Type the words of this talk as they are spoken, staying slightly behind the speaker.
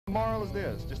The moral is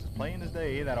this, just as plain as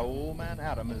day, that old man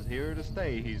Adam is here to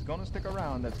stay. He's gonna stick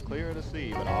around, that's clear to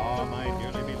see, but ah, my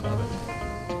dearly beloved.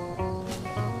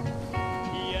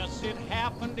 Yes, it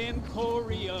happened in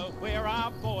Korea, where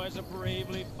our boys are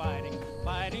bravely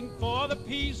fighting for the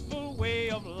peaceful way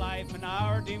of life in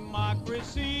our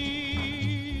democracy.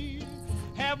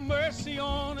 Have mercy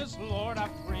on us, Lord, I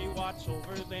pray, watch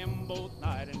over them both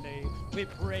night and day. We're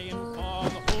praying for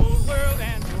the whole world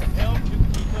and your help to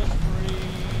keep us free.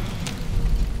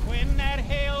 When that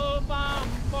hell bomb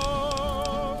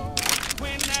falls,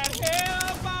 when that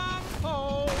hell bomb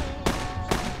falls,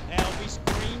 they'll be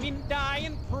screaming,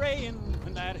 dying, praying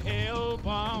when that hell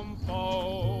bomb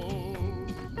falls.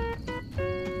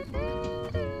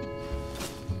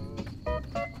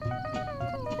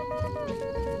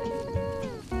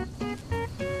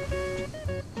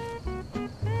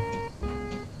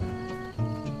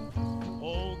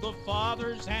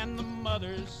 Fathers and the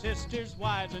mothers, sisters,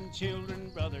 wives and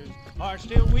children, brothers are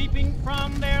still weeping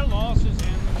from their losses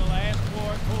in the last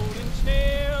war cold and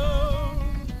still.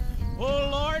 Oh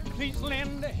Lord, please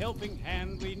lend a helping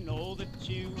hand. We know that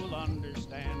you will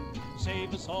understand.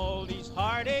 Save us all these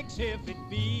heartaches if it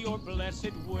be your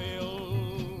blessed will.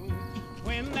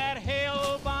 When that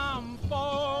hell bomb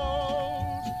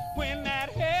falls, when that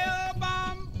hell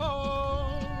bomb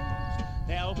falls,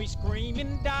 they'll be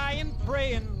screaming, dying,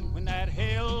 praying when that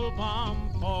hell bomb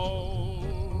falls.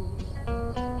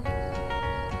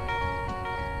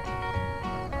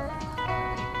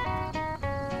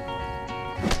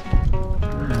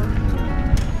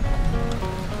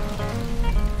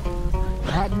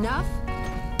 Had enough?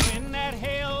 When that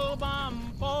hell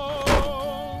bomb falls,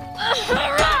 when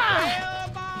that hell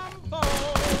bomb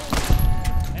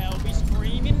falls, they'll be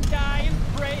screaming, dying,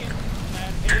 praying when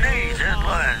that hell Today's bomb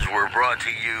headlines were brought to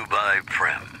you by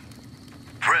Prem.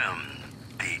 Prem,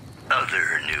 the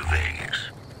other New Vegas.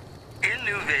 In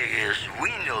New Vegas, we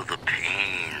know the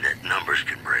pain that numbers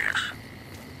can bring us.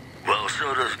 Well,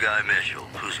 so does Guy Mitchell,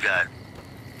 who's got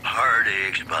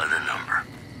heartaches by the number.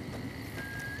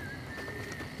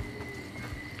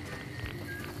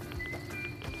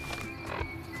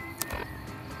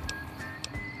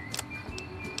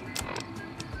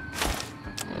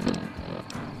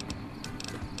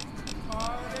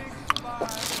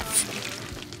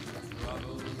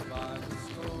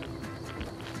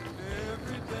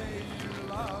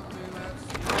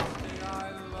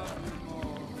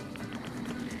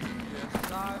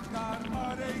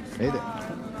 Hey there.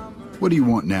 What do you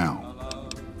want now?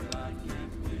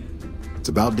 It's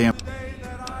about damn...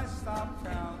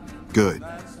 Good.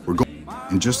 We're going...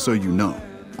 And just so you know,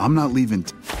 I'm not leaving...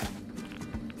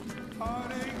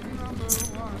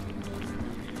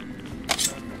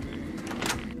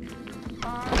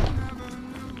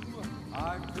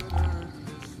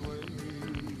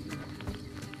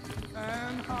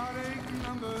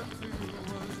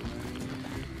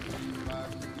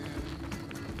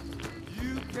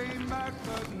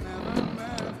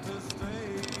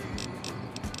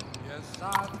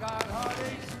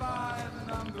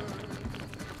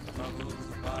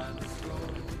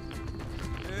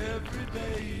 Every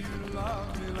day you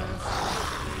love me less.